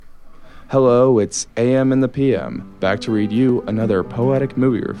Hello, it's AM and the PM, back to read you another poetic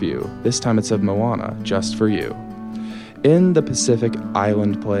movie review. This time it's of Moana, just for you. In the Pacific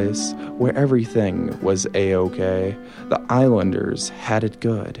Island place, where everything was A-OK, the islanders had it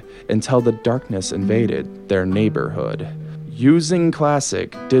good until the darkness invaded their neighborhood. Using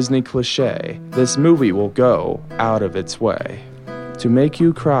classic Disney cliché, this movie will go out of its way to make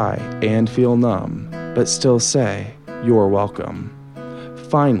you cry and feel numb, but still say, you're welcome.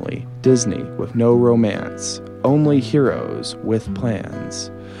 Finally, Disney with no romance, only heroes with plans.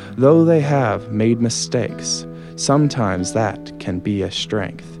 Though they have made mistakes, sometimes that can be a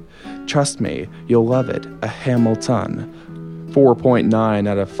strength. Trust me, you'll love it, a Hamilton. 4.9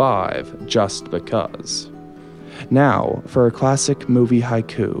 out of 5, just because. Now, for a classic movie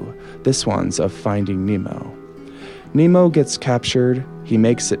haiku, this one's of Finding Nemo. Nemo gets captured, he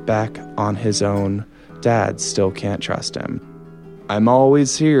makes it back on his own. Dad still can't trust him. I'm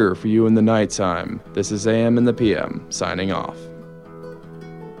always here for you in the nighttime. This is AM and the PM, signing off.